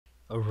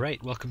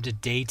Alright, welcome to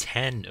day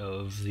 10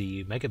 of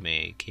the Mega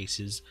May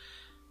cases.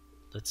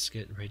 Let's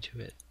get right to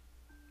it.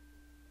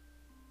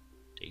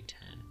 Day 10.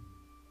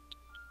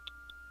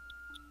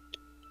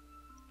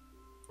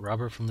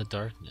 Robber from the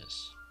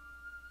darkness.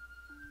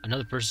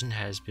 Another person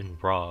has been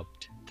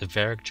robbed. The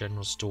Varrock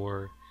General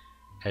store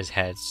has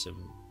had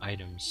some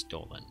items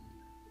stolen.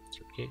 That's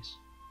our case.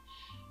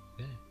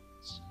 Okay,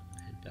 let's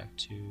head back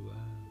to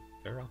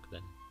Varrock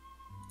then.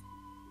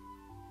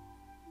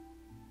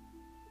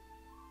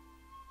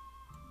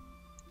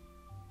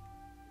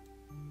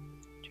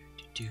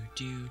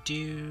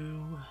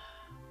 Do.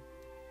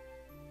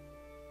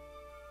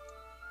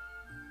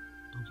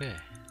 Okay.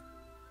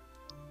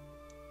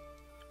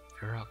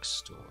 Varrock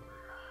store.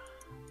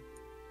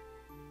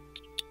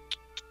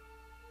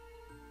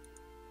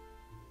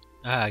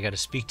 I gotta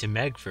speak to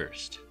Meg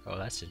first. Oh,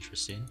 that's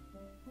interesting.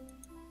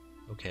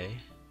 Okay.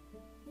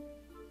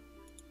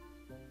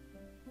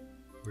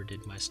 Where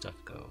did my stuff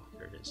go?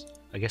 There it is.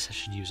 I guess I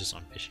should use this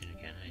on fishing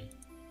again, eh?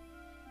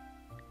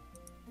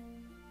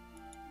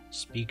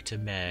 Speak to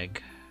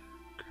Meg.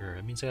 Grr,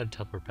 that means I gotta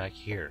teleport back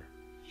here.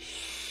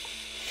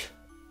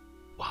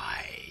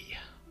 Why?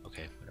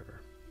 Okay,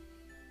 whatever.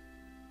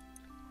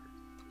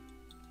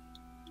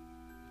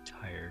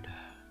 Tired.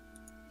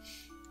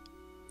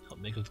 Help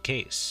Meg with the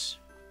case.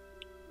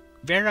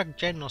 Varrock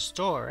General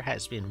store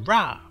has been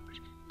robbed.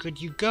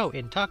 Could you go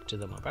and talk to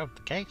them about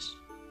the case?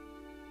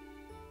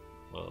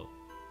 Well,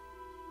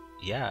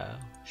 yeah,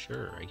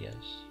 sure, I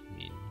guess. I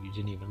mean, you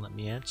didn't even let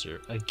me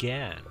answer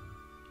again.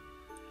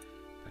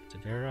 Back to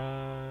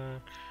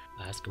Varrock.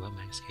 Ask about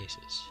Meg's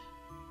cases.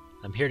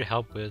 I'm here to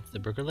help with the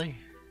burglary.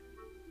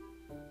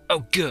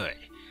 Oh, good.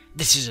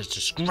 This is a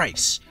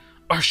disgrace.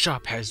 Our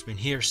shop has been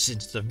here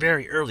since the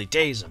very early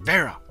days of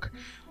Varrock.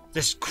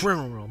 This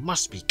criminal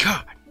must be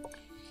caught.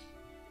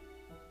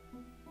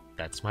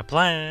 That's my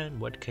plan.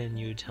 What can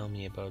you tell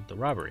me about the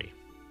robbery?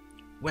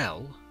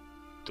 Well,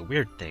 the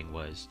weird thing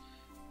was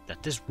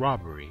that this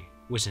robbery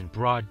was in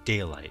broad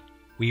daylight.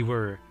 We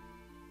were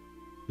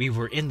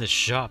in the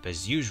shop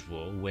as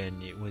usual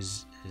when it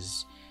was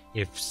as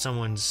if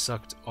someone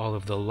sucked all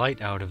of the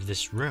light out of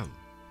this room.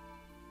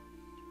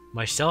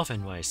 Myself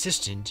and my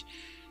assistant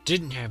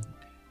didn't have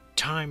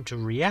time to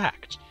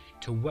react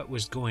to what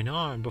was going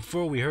on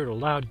before we heard a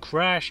loud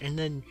crash,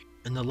 and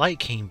the light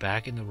came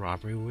back and the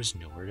robbery was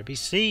nowhere to be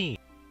seen.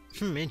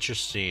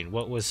 Interesting.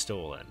 What was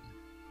stolen?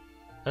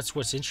 That's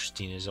what's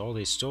interesting, is all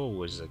they stole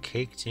was a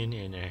cake tin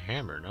and a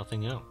hammer,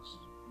 nothing else.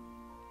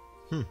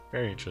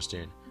 Very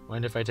interesting.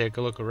 Mind if I take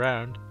a look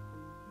around?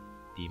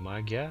 Be my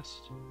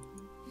guest.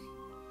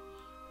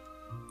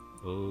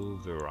 Oh,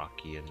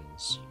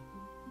 Varrockians.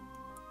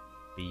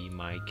 Be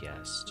my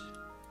guest.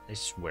 I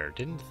swear,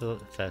 didn't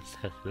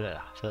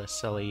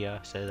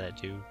Celia say that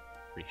too?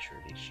 Pretty sure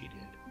she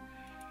did.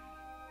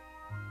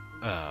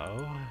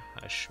 Oh,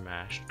 a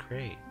smashed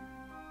crate.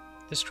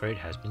 This crate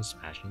has been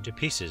smashed into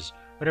pieces.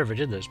 Whatever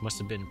did this must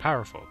have been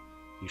powerful.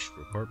 You should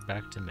report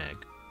back to Meg.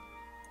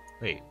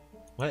 Wait,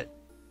 what?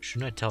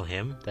 Shouldn't I tell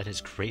him that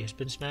his crate has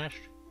been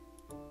smashed?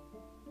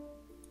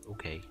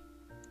 Okay.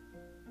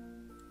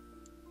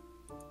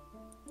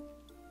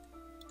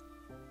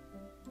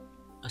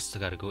 I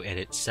still gotta go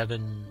edit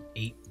 7,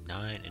 8,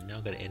 9, and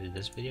now gotta edit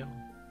this video?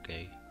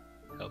 Okay.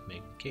 Help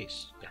make the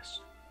case.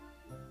 Yes.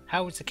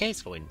 How is the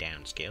case going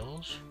down,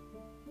 Skills?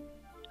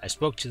 I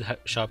spoke to the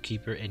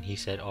shopkeeper and he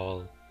said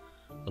all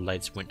the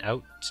lights went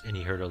out and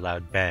he heard a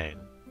loud bang.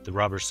 The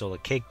robber stole a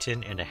cake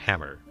tin and a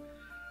hammer.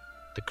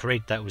 The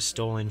crate that was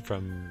stolen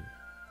from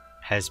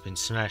has been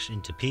smashed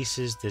into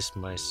pieces. This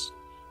must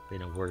have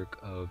been a work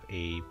of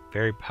a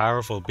very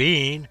powerful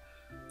being.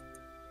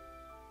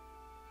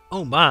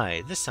 Oh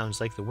my, this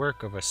sounds like the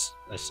work of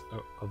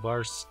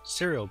our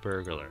serial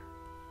burglar.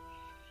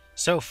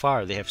 So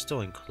far, they have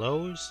stolen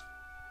clothes,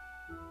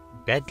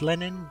 bed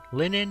linen.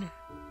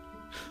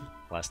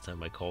 Last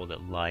time I called it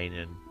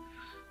linen.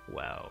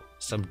 Wow.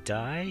 Some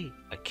dye,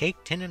 a cake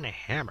tin, and a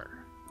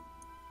hammer.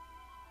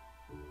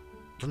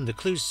 From the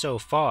clues so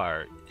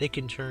far, they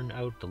can turn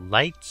out the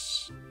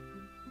lights.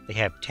 They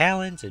have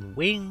talons and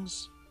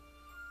wings,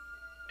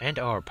 and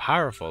are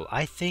powerful.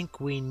 I think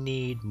we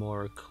need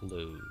more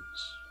clues.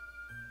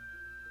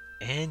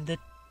 And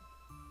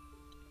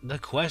the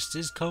quest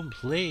is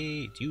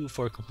complete.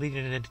 For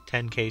completing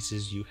 10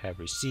 cases, you have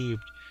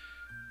received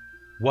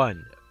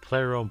 1.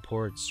 Player-owned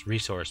Ports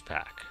Resource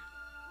Pack,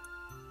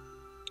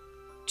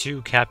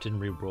 2. Captain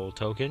Reroll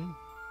Token,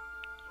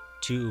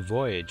 2.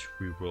 Voyage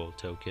Reroll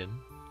Token,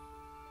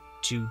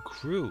 2.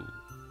 Crew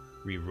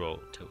Reroll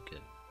Token.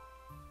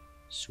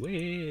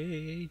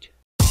 Sweet!